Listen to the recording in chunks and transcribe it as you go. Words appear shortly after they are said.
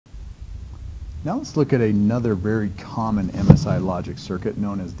Now let's look at another very common MSI logic circuit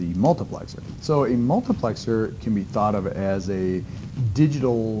known as the multiplexer. So a multiplexer can be thought of as a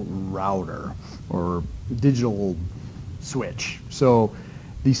digital router or digital switch. So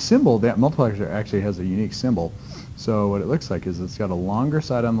the symbol, that multiplexer actually has a unique symbol. So what it looks like is it's got a longer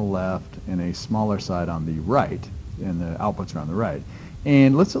side on the left and a smaller side on the right, and the outputs are on the right.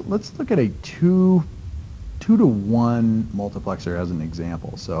 And let's look at a 2 to 1 multiplexer as an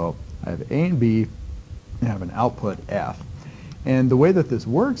example. So I have A and B, and I have an output F. And the way that this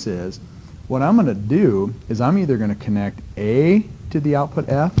works is, what I'm going to do is I'm either going to connect A to the output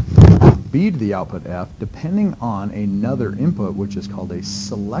F, or B to the output F, depending on another input, which is called a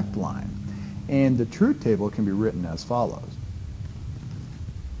select line. And the truth table can be written as follows.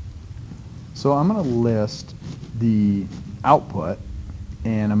 So I'm going to list the output,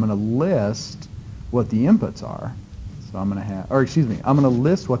 and I'm going to list what the inputs are. So I'm going to have, or excuse me, I'm going to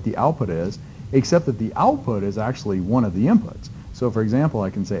list what the output is, except that the output is actually one of the inputs. So for example, I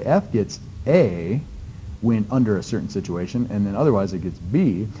can say F gets A when under a certain situation, and then otherwise it gets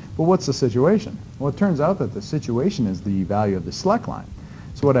B. But what's the situation? Well, it turns out that the situation is the value of the select line.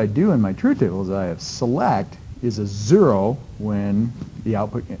 So what I do in my truth table is I have select is a 0 when the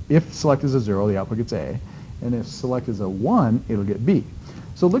output, if select is a 0, the output gets A, and if select is a 1, it'll get B.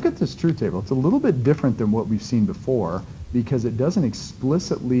 So look at this truth table. It's a little bit different than what we've seen before because it doesn't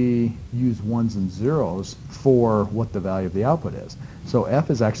explicitly use ones and zeros for what the value of the output is. So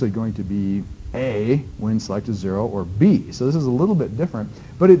F is actually going to be A when select is 0 or B. So this is a little bit different,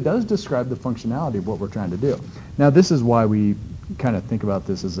 but it does describe the functionality of what we're trying to do. Now this is why we kind of think about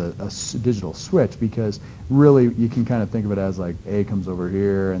this as a digital switch, because really you can kind of think of it as like A comes over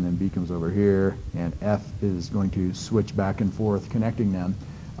here and then B comes over here, and F is going to switch back and forth connecting them,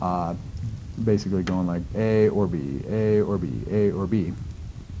 basically going like A or B, A or B, A or B.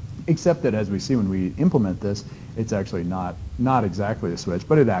 Except that as we see when we implement this, it's actually not exactly a switch,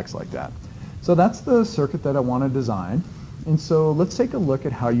 but it acts like that. So that's the circuit that I want to design. And so let's take a look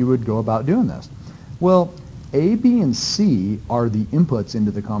at how you would go about doing this. Well, A, B, and C are the inputs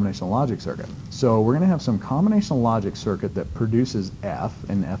into the combinational logic circuit. So we're going to have some combinational logic circuit that produces F,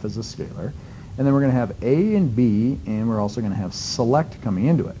 and F is a scalar. And then we're going to have A and B, and we're also going to have select coming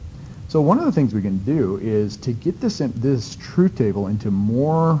into it. So one of the things we can do is to get this truth table into a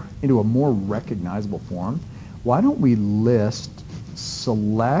more recognizable form. Why don't we list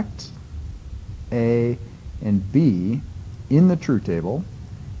select A and B in the truth table,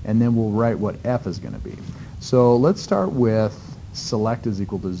 and then we'll write what F is going to be. So let's start with select is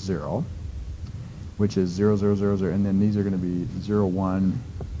equal to 0, which is 0, 0, 0, 0, and then these are going to be 0, 1,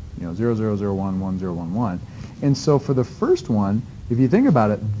 0, 0, 0, 1, 1, 0, 1, 1. And so for the first one, if you think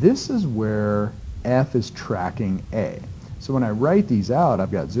about it, this is where F is tracking A. So when I write these out,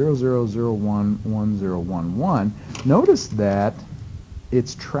 I've got 0, 0, 0, 1, 1, 0, 1, 1. Notice that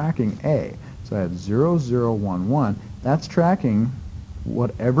it's tracking A. So I have 0, 0, 1, 1. That's tracking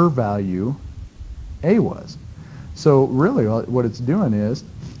whatever value A was. So really what it's doing is,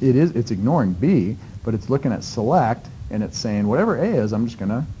 it's ignoring B, but it's looking at select, and it's saying whatever A is, I'm just going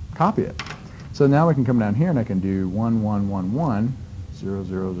to copy it. So now we can come down here and I can do 1, 1, 1, 1, 0,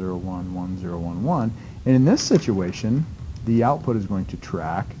 0, 0, 1, 1, 0, 1, 1. And in this situation, the output is going to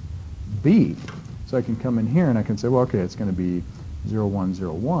track B. So I can come in here and I can say, well, okay, it's going to be 0, 1,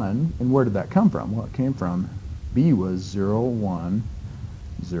 0, 1. And where did that come from? Well, it came from B was 0, 1,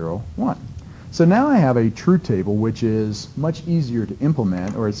 0, 1. So now I have a truth table which is much easier to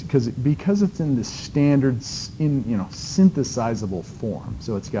implement, or it's because it's in the standard synthesizable form.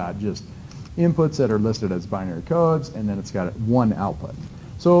 So it's got just inputs that are listed as binary codes, and then it's got one output.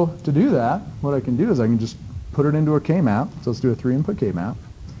 So to do that, what I can do is I can just put it into a K-map. So let's do a 3-input K-map.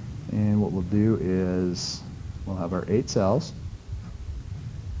 And what we'll do is we'll have our 8 cells.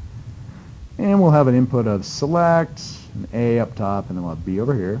 And we'll have an input of select, an A up top, and then we'll have B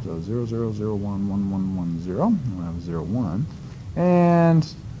over here. So 0, 0, 0, 1, 1, 1, 1, 0. And we'll have 0, 1.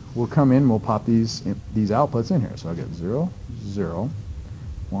 And we'll come in, we'll pop these outputs in here. So I'll get 0, 0,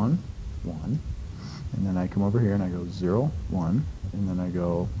 1, 1. And then I come over here and I go 0, 1. And then I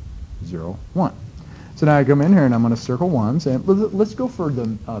go 0, 1. So now I come in here and I'm going to circle 1s. And let's go for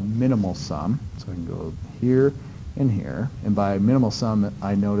the minimal sum. So I can go here and here, and by minimal sum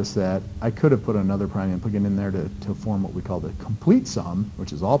I notice that I could have put another prime implicant in there to form what we call the complete sum,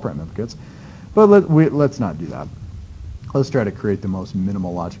 which is all prime implicates, but let's not do that. Let's try to create the most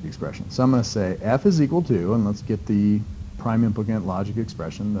minimal logic expression. So I'm going to say F is equal to, and let's get the prime implicant logic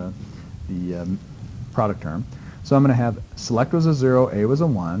expression, the product term. So I'm going to have select was a 0, A was a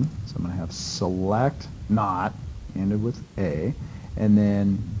 1, so I'm going to have select not ended with A, and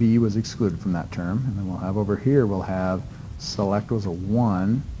then B was excluded from that term, and then we'll have over here, we'll have select was a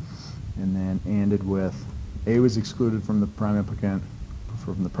 1, and then ANDed with A was excluded from the prime implicant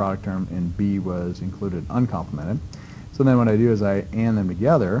from the product term, and B was included uncomplemented. So then what I do is I AND them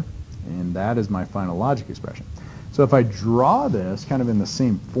together, and that is my final logic expression. So if I draw this kind of in the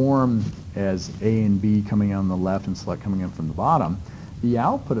same form as A and B coming in on the left and select coming in from the bottom, the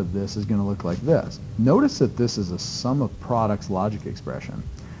output of this is going to look like this. Notice that this is a sum of products logic expression.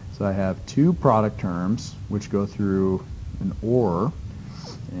 So I have two product terms which go through an OR,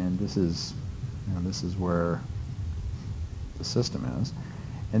 and this is where the system is.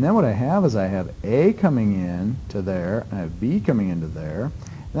 And then what I have is I have A coming in to there, I have B coming into there,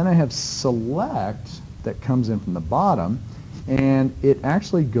 then I have select that comes in from the bottom, and it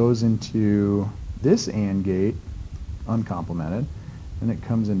actually goes into this AND gate, uncomplemented, and it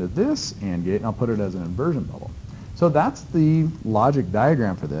comes into this AND gate, and I'll put it as an inversion bubble. So that's the logic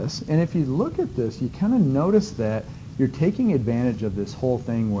diagram for this, and if you look at this, you kind of notice that you're taking advantage of this whole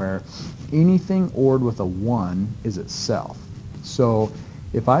thing where anything ORed with a 1 is itself. So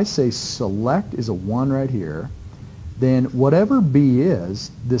if I say select is a 1 right here, then whatever B is,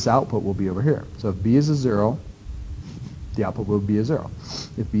 this output will be over here. So if B is a 0, the output will be a 0.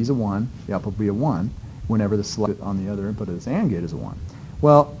 If B is a 1, the output will be a 1 whenever the select on the other input of this AND gate is a 1.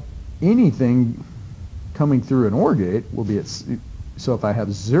 Well, anything coming through an OR gate will be so if I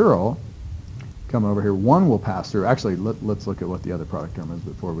have 0 come over here, 1 will pass through. Actually, let's look at what the other product term is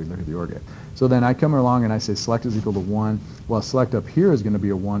before we look at the OR gate. So then I come along and I say select is equal to 1. Well, select up here is going to be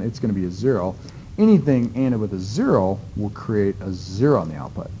a 1. It's going to be a 0. Anything ANDed with a 0 will create a 0 on the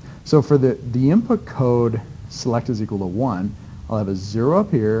output. So for the input code select is equal to 1, I'll have a 0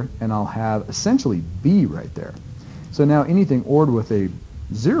 up here, and I'll have essentially B right there. So now anything ORed with a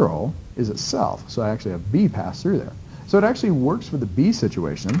 0 is itself. So I actually have B pass through there. So it actually works for the B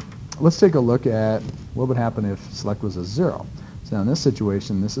situation. Let's take a look at what would happen if select was a 0. So in this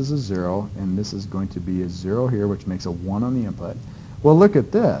situation, this is a 0, and this is going to be a 0 here, which makes a 1 on the input. Well, look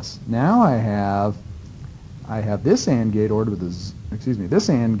at this. Now I have this AND gate ORed with this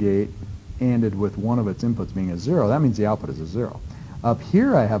AND gate ANDed with one of its inputs being a 0. That means the output is a 0. Up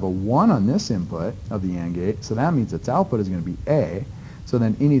here I have a 1 on this input of the AND gate, so that means its output is going to be A. So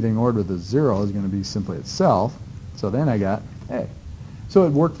then anything ORed with a 0 is going to be simply itself. So then I got A. So it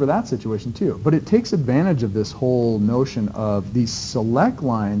worked for that situation too. But it takes advantage of this whole notion of these select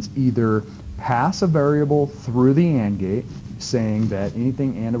lines either pass a variable through the AND gate, saying that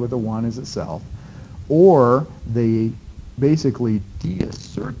anything ANDed with a 1 is itself, or they basically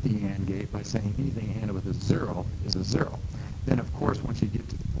deassert the AND gate by saying anything ANDed with a 0 is a 0. Then, of course, once you get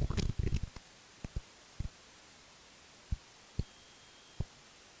to the OR stage,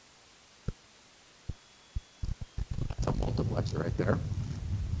 that's a multiplexer right there.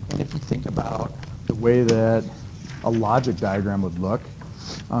 And if you think about the way that a logic diagram would look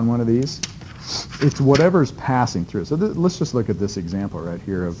on one of these, it's whatever's passing through. So let's just look at this example right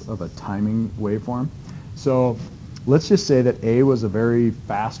here of a timing waveform. So let's just say that A was a very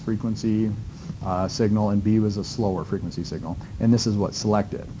fast frequency signal and B was a slower frequency signal, and this is what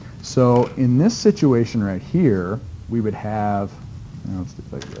selected. So in this situation right here, we would have, let's do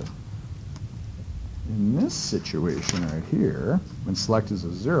it like this. In this situation right here, when select is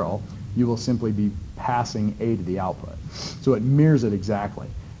a 0, you will simply be passing A to the output. So it mirrors it exactly.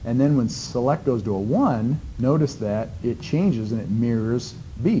 And then when select goes to a 1, notice that it changes and it mirrors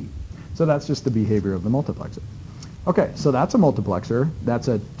B. So that's just the behavior of the multiplexer. Okay, so that's a multiplexer. That's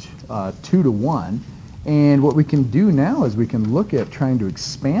a 2 to 1. And what we can do now is we can look at trying to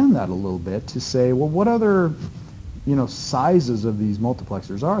expand that a little bit to say, well, what other sizes of these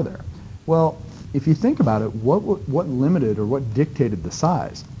multiplexers are there? Well, if you think about it, what limited or what dictated the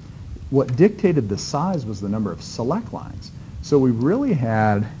size? What dictated the size was the number of select lines. So we really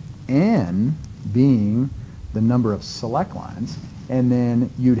had n being the number of select lines, and then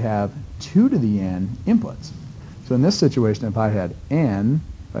you'd have 2 to the n inputs. So in this situation, if I had n,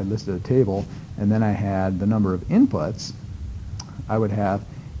 if I listed a table, and then I had the number of inputs, I would have,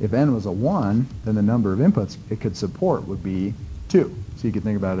 if n was a 1, then the number of inputs it could support would be 2. So you could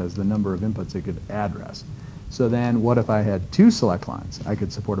think about it as the number of inputs it could address. So then what if I had 2 select lines? I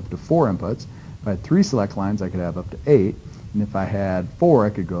could support up to 4 inputs. If I had 3 select lines, I could have up to 8. And if I had 4, I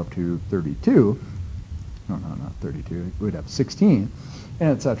could go up to 32. No, not 32. We'd have 16, and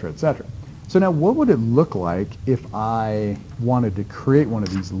et cetera, et cetera. So now what would it look like if I wanted to create one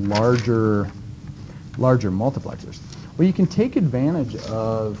of these larger multiplexers? Well, you can take advantage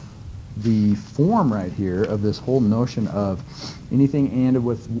of the form right here of this whole notion of anything ANDed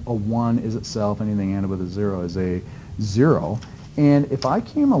with a 1 is itself, anything ANDed with a 0 is a 0. And if I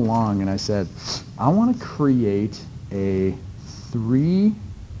came along and I said, I want to create a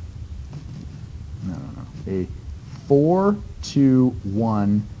 4 to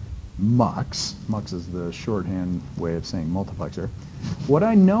 1 mux. Mux is the shorthand way of saying multiplexer. What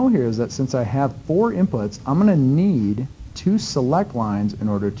I know here is that since I have 4 inputs, I'm going to need 2 select lines in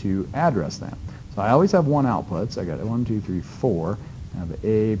order to address them. So I always have 1 output. So I got 1, 2, 3, 4. I have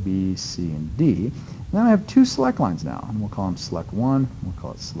A, B, C, and D. And then I have 2 select lines now. And we'll call them select 1. And we'll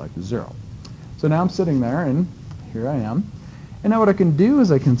call it select 0. So now I'm sitting there, and here I am. And now what I can do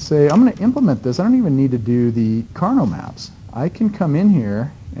is I can say, I'm going to implement this. I don't even need to do the Carnot maps. I can come in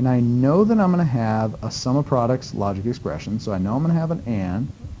here, and I know that I'm going to have a sum of products logic expression. So I know I'm going to have an AND.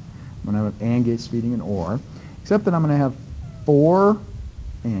 I'm going to have an AND gates feeding an OR, except that I'm going to have 4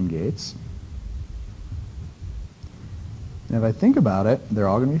 AND gates. And if I think about it, they're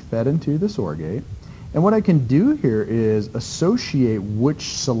all going to be fed into this OR gate. And what I can do here is associate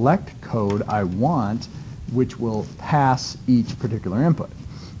which select code I want, which will pass each particular input.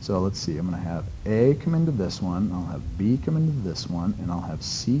 So let's see, I'm going to have A come into this one, I'll have B come into this one, and I'll have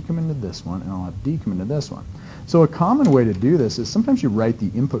C come into this one, and I'll have D come into this one. So a common way to do this is sometimes you write the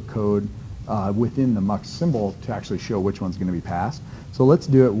input code within the mux symbol to actually show which one's going to be passed. So let's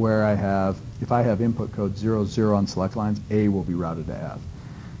do it where I have, if I have input code 0, 0 on select lines, A will be routed to F.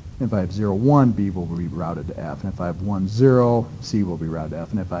 If I have 0, 1, B will be routed to F. And if I have 1, 0, C will be routed to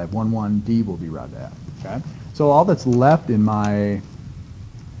F. And if I have 1, 1, D will be routed to F. Okay? So all that's left in my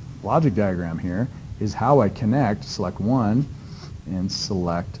logic diagram here is how I connect select 1 and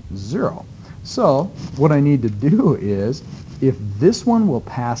select 0. So what I need to do is, if this one will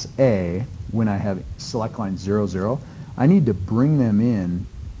pass A when I have select line 0, 0, I need to bring them in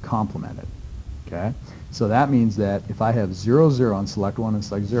complemented. Okay? So that means that if I have 0, 0 on select 1 and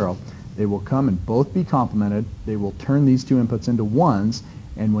select 0, they will come and both be complemented. They will turn these 2 inputs into 1s,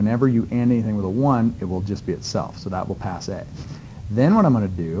 and whenever you AND anything with a 1, it will just be itself. So that will pass A. Then what I'm going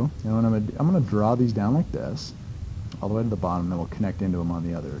to do, I'm going to draw these down like this, all the way to the bottom, then we'll connect into them on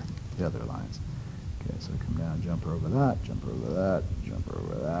the other lines. Okay, so come down, jump over that, jump over that, jump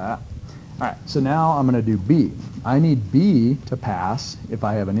over that. All right, so now I'm going to do B. I need B to pass if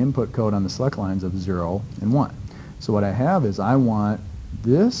I have an input code on the select lines of 0 and 1. So what I have is I want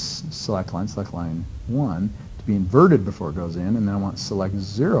this select line 1, to be inverted before it goes in, and then I want select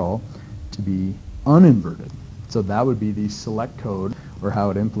 0 to be uninverted. So that would be the select code, or how it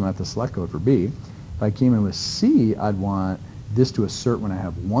would implement the select code for B. If I came in with C, I'd want this to assert when I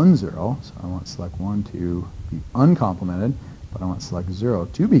have 1, 0. So I want select 1 to be uncomplemented, but I want select 0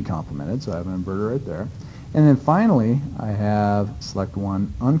 to be complemented, so I have an inverter right there. And then finally, I have select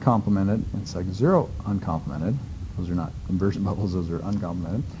 1 uncomplemented and select 0 uncomplemented. Those are not inversion bubbles, those are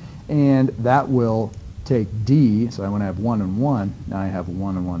uncomplemented. And that will take D, so when I have 1 and 1, now I have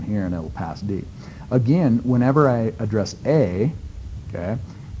 1 and 1 here, and it will pass D. Again, whenever I address A, okay,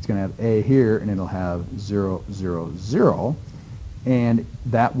 it's going to have A here, and it'll have 0, 0, 0, and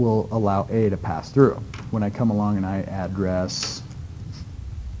that will allow A to pass through. When I come along and I address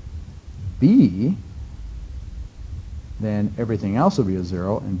B, then everything else will be a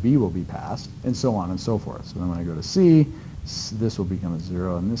 0, and B will be passed, and so on and so forth. So then when I go to C, this will become a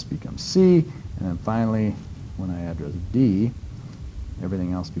 0, and this becomes C, and then finally, when I address D,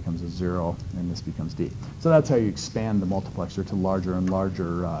 everything else becomes a 0, and this becomes D. So that's how you expand the multiplexer to larger and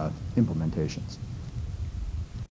larger implementations.